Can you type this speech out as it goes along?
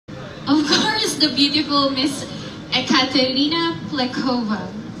Of course, the beautiful Miss Ekaterina Plekova.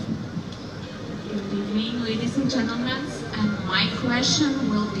 Good evening, ladies and gentlemen, and my question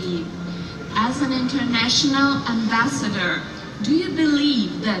will be, as an international ambassador, do you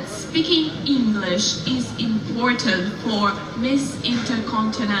believe that speaking English is important for Miss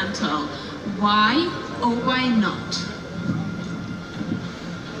Intercontinental? Why or why not?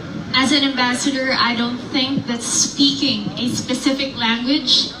 As an ambassador, I don't think that speaking a specific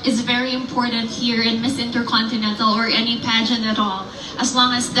language is very important here in Miss Intercontinental or any pageant at all. As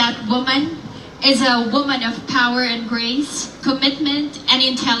long as that woman is a woman of power and grace, commitment and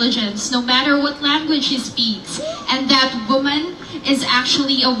intelligence, no matter what language she speaks, and that woman is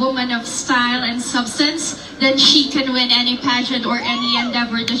actually a woman of style and substance, then she can win any pageant or any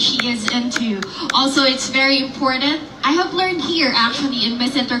endeavor that she is into. Also, it's very important. I have learned here actually in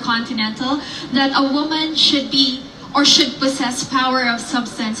Miss Intercontinental that a woman should be or should possess power of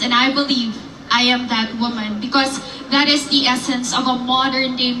substance, and I believe I am that woman because that is the essence of a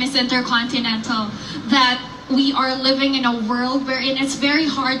modern day Miss Intercontinental, that we are living in a world wherein it's very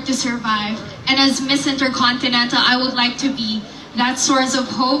hard to survive, and as Miss Intercontinental I would like to be that source of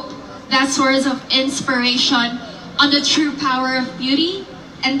hope, that source of inspiration on the true power of beauty,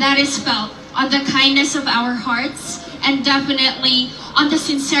 and that is felt on the kindness of our hearts and definitely on the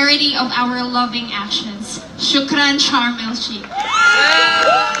sincerity of our loving actions. Shukran, Sharm,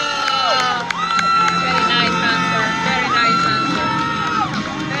 Sheikh.